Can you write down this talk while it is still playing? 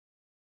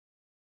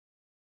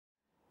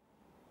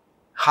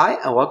Hi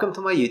and welcome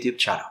to my YouTube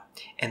channel.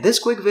 In this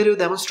quick video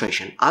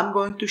demonstration, I'm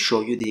going to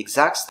show you the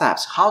exact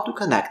steps how to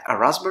connect a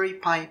Raspberry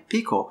Pi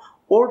Pico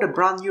or the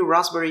brand new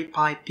Raspberry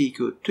Pi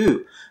Pico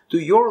 2 to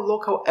your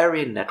local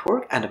area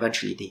network and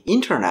eventually the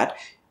internet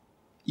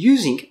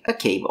using a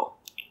cable.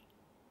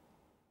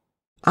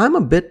 I'm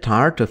a bit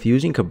tired of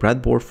using a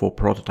breadboard for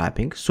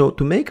prototyping, so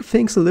to make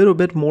things a little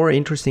bit more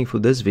interesting for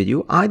this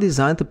video, I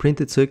designed a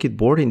printed circuit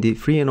board in the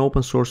free and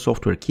open source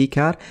software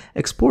KiCAD,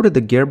 exported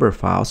the Gerber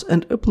files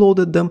and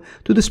uploaded them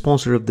to the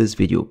sponsor of this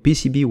video,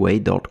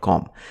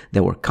 PCBWay.com. They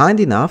were kind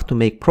enough to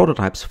make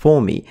prototypes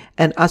for me,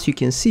 and as you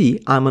can see,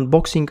 I'm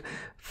unboxing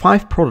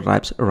 5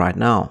 prototypes right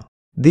now.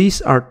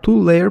 These are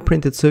 2-layer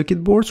printed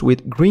circuit boards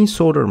with green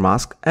solder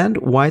mask and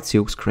white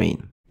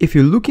silkscreen. If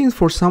you're looking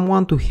for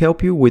someone to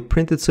help you with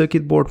printed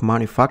circuit board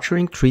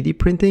manufacturing, 3D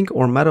printing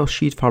or metal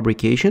sheet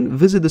fabrication,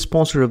 visit the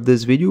sponsor of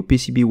this video,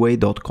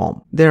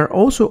 PCBWay.com. They are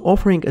also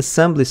offering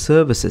assembly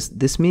services.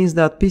 This means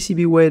that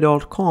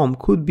PCBWay.com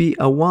could be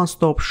a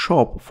one-stop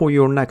shop for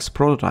your next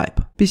prototype.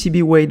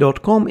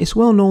 PCBWay.com is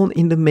well known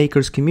in the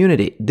makers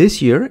community.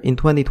 This year, in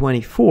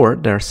 2024,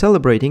 they are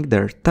celebrating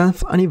their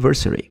 10th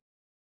anniversary.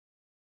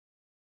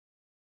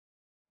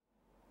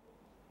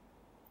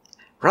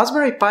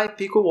 Raspberry Pi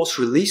Pico was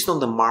released on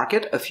the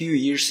market a few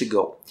years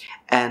ago,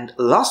 and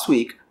last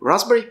week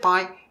Raspberry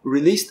Pi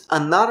released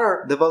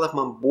another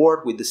development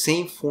board with the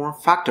same form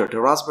factor, the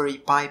Raspberry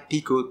Pi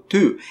Pico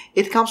 2.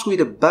 It comes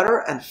with a better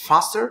and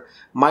faster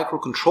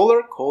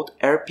microcontroller called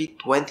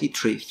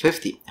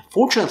RP2350.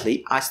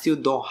 Unfortunately, I still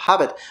don't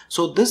have it,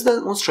 so this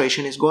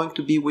demonstration is going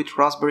to be with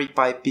Raspberry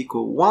Pi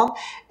Pico 1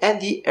 and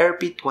the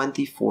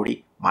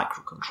RP2040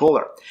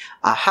 microcontroller.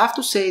 I have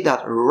to say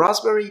that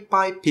Raspberry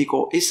Pi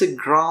Pico is a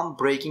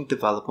groundbreaking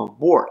development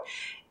board.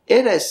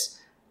 It is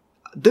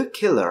the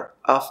killer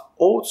of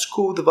old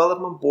school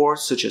development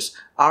boards such as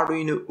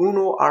Arduino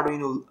Uno,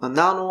 Arduino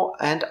Nano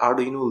and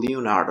Arduino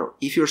Leonardo.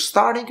 If you're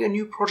starting a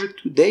new project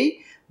today,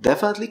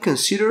 definitely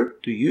consider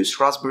to use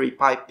Raspberry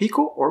Pi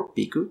Pico or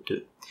Pico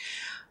 2.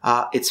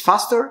 It's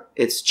faster,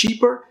 it's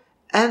cheaper,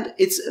 and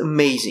it's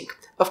amazing.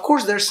 Of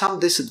course, there are some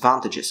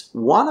disadvantages.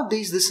 One of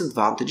these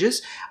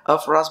disadvantages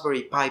of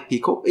Raspberry Pi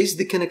Pico is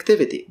the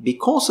connectivity.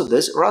 Because of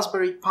this,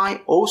 Raspberry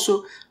Pi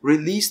also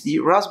released the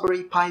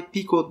Raspberry Pi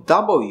Pico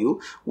W,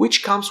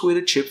 which comes with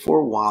a chip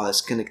for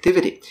wireless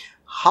connectivity.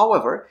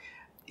 However,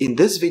 in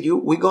this video,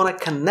 we're gonna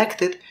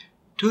connect it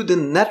to the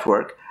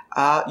network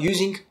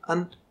using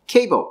a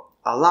cable,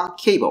 a LAN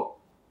cable.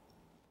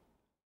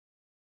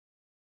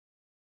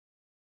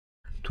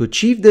 To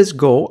achieve this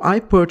goal, I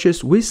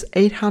purchased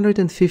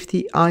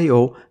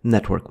WIS850IO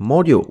network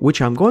module,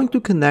 which I'm going to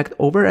connect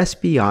over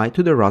SPI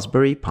to the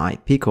Raspberry Pi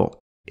Pico.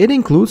 It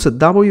includes a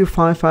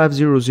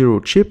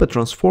W5500 chip, a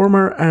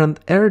transformer,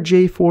 and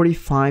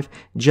RJ45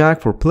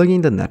 jack for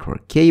plugging the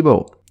network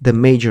cable. The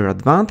major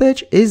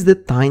advantage is the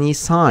tiny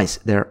size.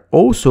 There are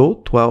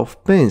also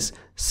 12 pins,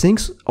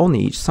 6 on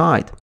each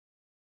side.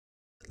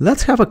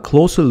 Let's have a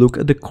closer look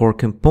at the core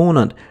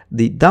component,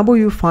 the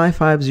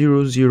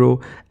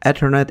W5500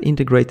 Ethernet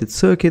integrated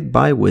circuit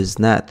by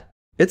WISnet.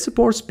 It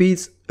supports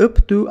speeds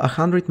up to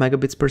 100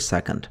 megabits per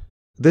second.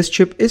 This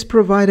chip is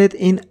provided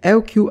in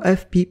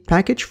LQFP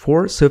package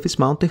for surface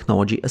mount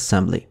technology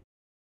assembly.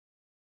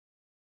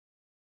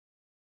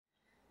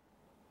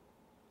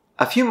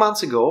 A few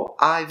months ago,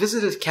 I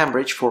visited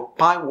Cambridge for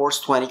Pi Wars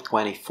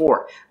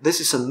 2024. This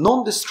is a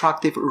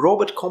non-destructive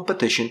robot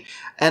competition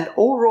and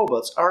all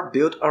robots are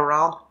built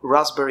around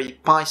Raspberry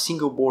Pi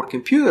single board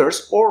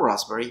computers or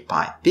Raspberry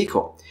Pi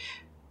Pico.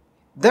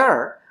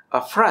 There,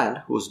 a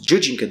friend who was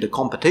judging at the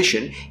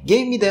competition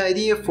gave me the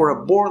idea for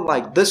a board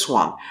like this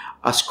one,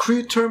 a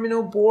screw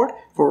terminal board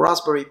for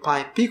Raspberry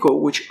Pi Pico,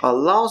 which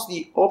allows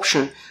the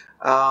option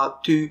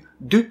to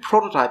do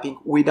prototyping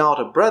without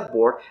a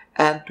breadboard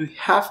and to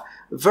have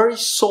very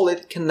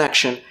solid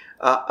connection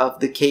of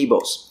the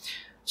cables.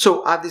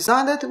 So I've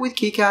designed it with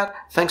KiCAD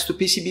thanks to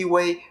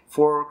PCBWay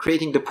for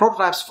creating the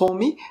prototypes for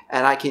me,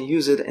 and I can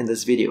use it in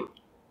this video.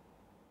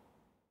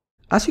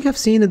 As you have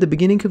seen at the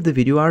beginning of the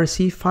video, I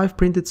received 5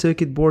 printed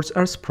circuit boards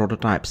as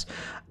prototypes.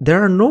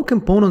 There are no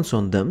components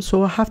on them,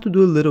 so I have to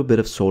do a little bit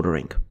of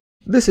soldering.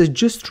 This is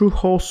just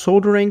through-hole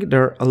soldering.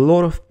 There are a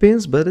lot of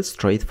pins, but it's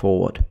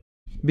straightforward.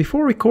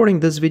 Before recording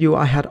this video,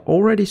 I had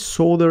already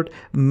soldered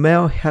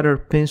male header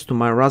pins to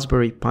my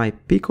Raspberry Pi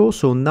Pico,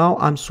 so now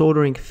I'm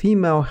soldering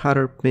female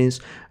header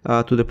pins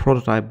to the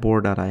prototype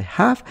board that I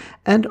have,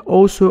 and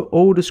also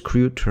all the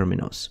screw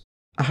terminals.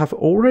 I have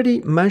already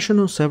mentioned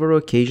on several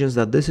occasions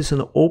that this is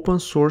an open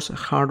source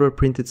hardware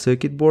printed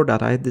circuit board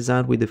that I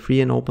designed with the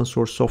free and open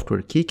source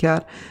software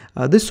KiCAD.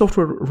 This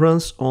software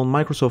runs on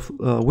Microsoft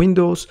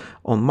Windows,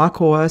 on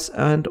Mac OS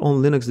and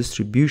on Linux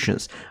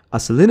distributions.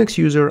 As a Linux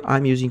user,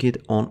 I'm using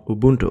it on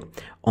Ubuntu.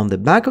 On the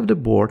back of the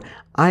board,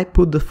 I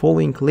put the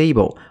following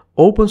label: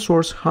 open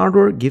source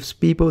hardware gives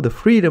people the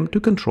freedom to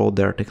control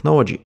their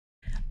technology.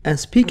 And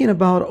speaking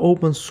about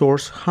open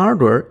source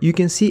hardware, you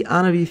can see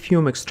ANAVI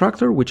Fume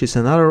Extractor, which is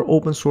another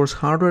open source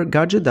hardware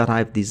gadget that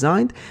I've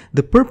designed.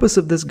 The purpose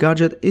of this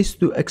gadget is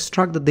to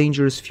extract the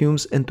dangerous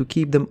fumes and to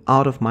keep them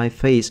out of my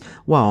face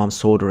while I'm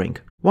soldering.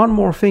 One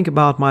more thing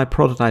about my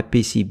prototype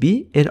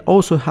PCB, it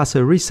also has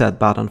a reset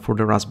button for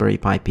the Raspberry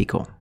Pi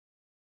Pico.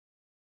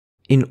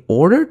 In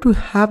order to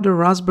have the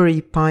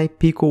Raspberry Pi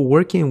Pico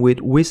working with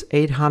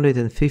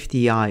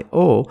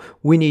WIS850I/O,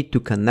 we need to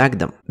connect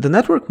them. The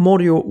network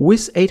module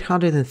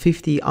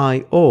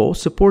WIS850I/O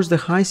supports the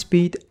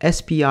high-speed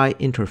SPI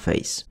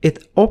interface.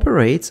 It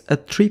operates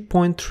at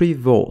 3.3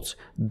 volts.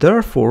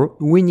 Therefore,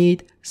 we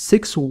need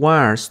 6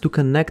 wires to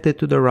connect it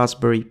to the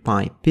Raspberry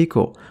Pi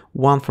Pico.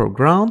 One for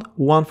ground,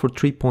 one for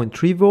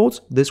 3.3 volts,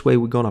 this way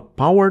we're gonna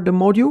power the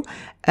module,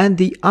 and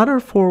the other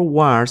 4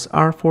 wires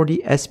are for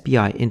the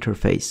SPI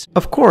interface.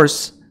 Of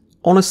course,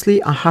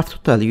 honestly, I have to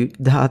tell you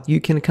that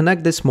you can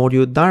connect this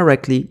module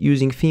directly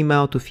using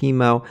female to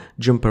female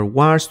jumper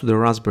wires to the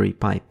Raspberry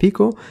Pi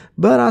Pico,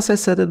 but as I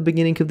said at the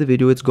beginning of the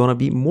video, it's gonna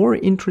be more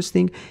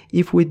interesting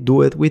if we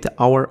do it with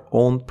our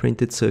own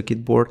printed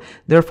circuit board.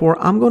 Therefore,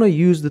 I'm gonna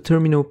use the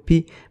Terminal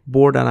P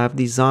board that I've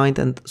designed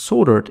and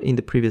soldered in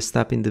the previous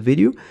step in the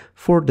video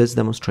for this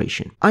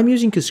demonstration. I'm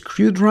using a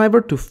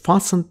screwdriver to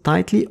fasten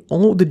tightly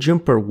all the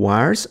jumper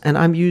wires, and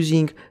I'm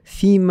using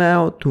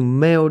female to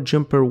male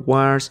jumper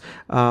wires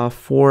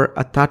for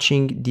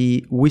attaching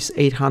the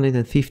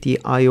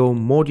WIS850I/O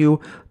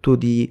module to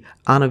the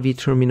ANAVI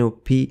Terminal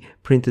P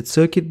printed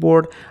circuit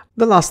board.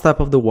 The last step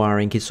of the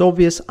wiring is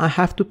obvious. I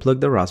have to plug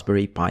the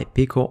Raspberry Pi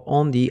Pico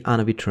on the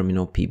ANAVI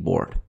Terminal P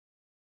board.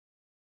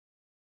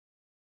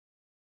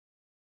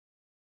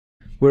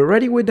 We're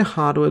ready with the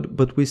hardware,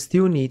 but we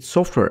still need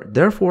software.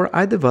 Therefore,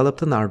 I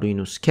developed an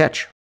Arduino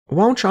Sketch.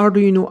 Launch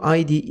Arduino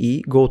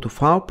IDE, go to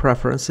File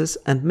Preferences,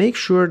 and make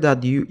sure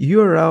that the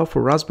URL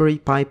for Raspberry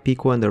Pi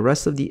Pico and the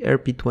rest of the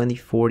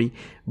RP2040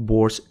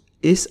 boards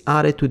is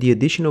added to the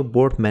additional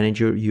board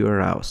manager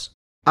URLs.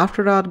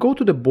 After that, go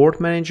to the board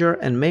manager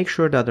and make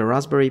sure that the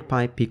Raspberry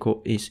Pi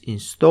Pico is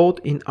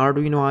installed in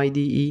Arduino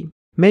IDE.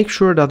 Make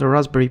sure that the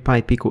Raspberry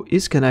Pi Pico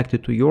is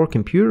connected to your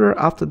computer.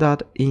 After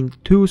that, in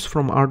Tools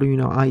from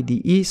Arduino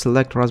IDE,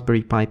 select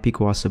Raspberry Pi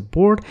Pico as a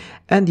board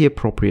and the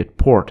appropriate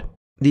port.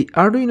 The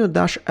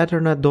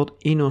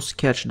Arduino-Ethernet.ino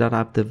sketch that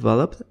I've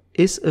developed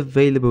is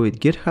available at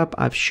GitHub.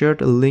 I've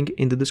shared a link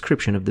in the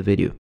description of the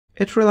video.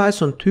 It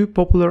relies on 2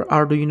 popular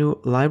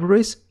Arduino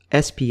libraries,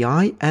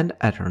 SPI and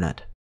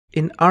Ethernet.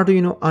 In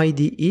Arduino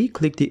IDE,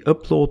 click the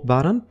Upload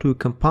button to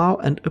compile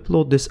and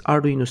upload this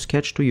Arduino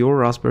sketch to your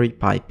Raspberry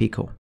Pi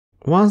Pico.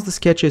 Once the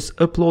sketch is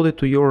uploaded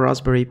to your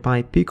Raspberry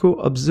Pi Pico,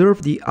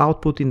 observe the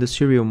output in the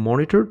serial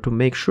monitor to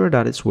make sure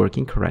that it's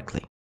working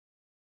correctly.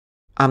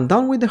 I'm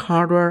done with the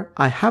hardware.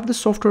 I have the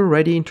software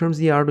ready in terms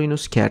of the Arduino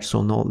Sketch,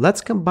 so now let's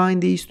combine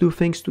these 2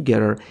 things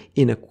together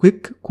in a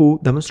quick, cool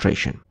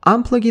demonstration.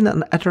 I'm plugging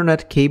an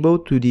Ethernet cable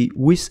to the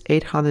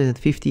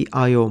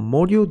WIS850I/O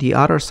module. The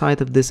other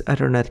side of this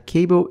Ethernet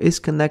cable is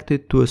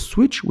connected to a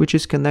switch which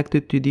is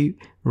connected to the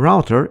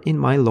router in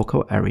my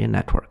local area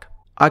network.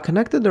 I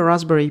connected the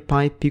Raspberry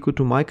Pi Pico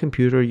to my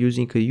computer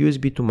using a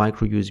USB to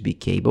micro USB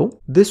cable.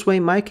 This way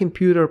my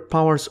computer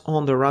powers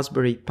on the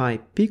Raspberry Pi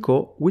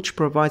Pico, which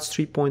provides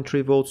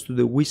 3.3 volts to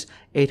the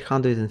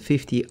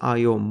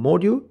WIS850I/O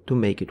module to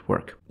make it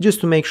work.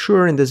 Just to make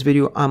sure, in this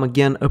video I'm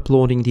again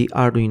uploading the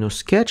Arduino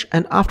Sketch,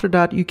 and after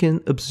that you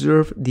can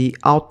observe the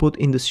output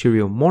in the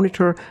serial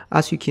monitor.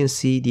 As you can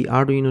see, the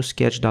Arduino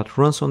Sketch that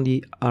runs on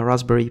the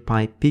Raspberry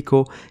Pi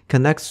Pico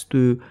connects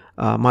to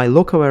my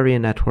local area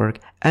network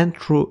and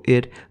through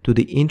it to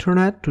the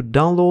internet to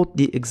download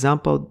the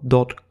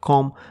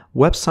example.com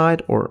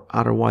website, or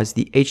otherwise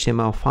the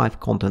HTML5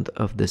 content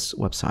of this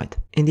website.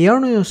 In the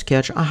Arduino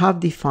Sketch, I have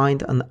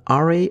defined an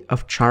array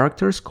of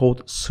characters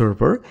called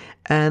server,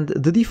 and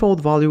the default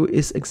value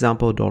is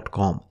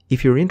example.com.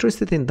 If you're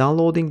interested in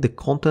downloading the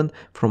content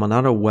from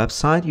another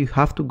website, you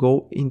have to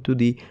go into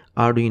the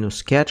Arduino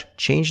Sketch,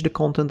 change the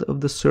content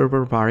of the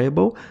server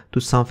variable to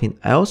something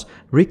else,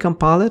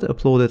 recompile it,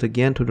 upload it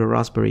again to the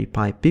Raspberry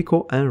Pi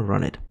Pico and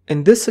run it.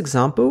 In this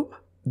example,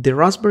 the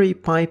Raspberry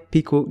Pi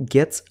Pico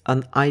gets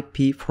an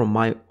IP from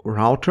my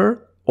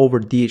router over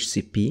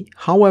DHCP.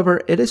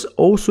 However, it is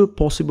also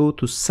possible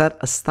to set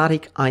a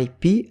static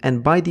IP,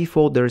 and by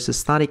default there is a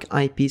static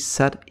IP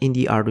set in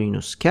the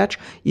Arduino Sketch.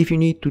 If you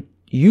need to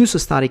use a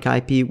static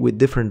IP with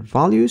different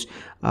values,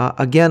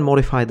 again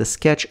modify the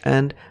sketch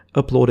and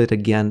upload it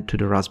again to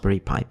the Raspberry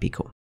Pi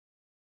Pico.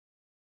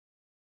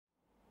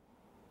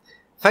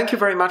 Thank you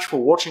very much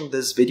for watching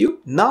this video.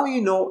 Now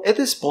you know it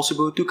is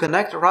possible to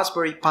connect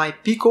Raspberry Pi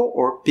Pico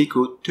or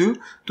Pico 2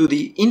 to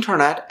the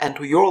internet and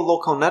to your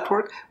local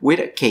network with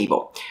a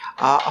cable.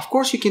 Of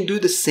course, you can do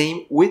the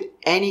same with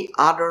any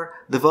other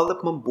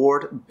development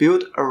board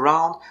built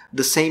around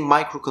the same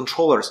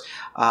microcontrollers.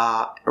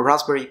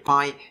 Raspberry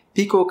Pi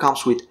Pico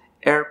comes with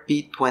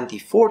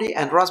RP2040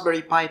 and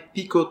Raspberry Pi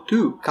Pico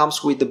 2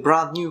 comes with the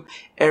brand new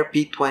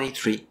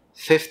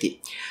RP2350.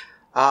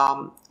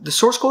 The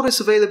source code is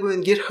available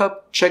in GitHub.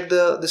 Check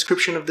the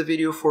description of the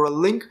video for a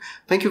link.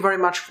 Thank you very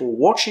much for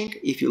watching.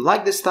 If you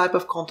like this type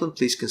of content,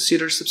 please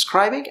consider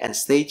subscribing and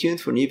stay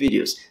tuned for new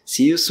videos.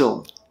 See you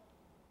soon.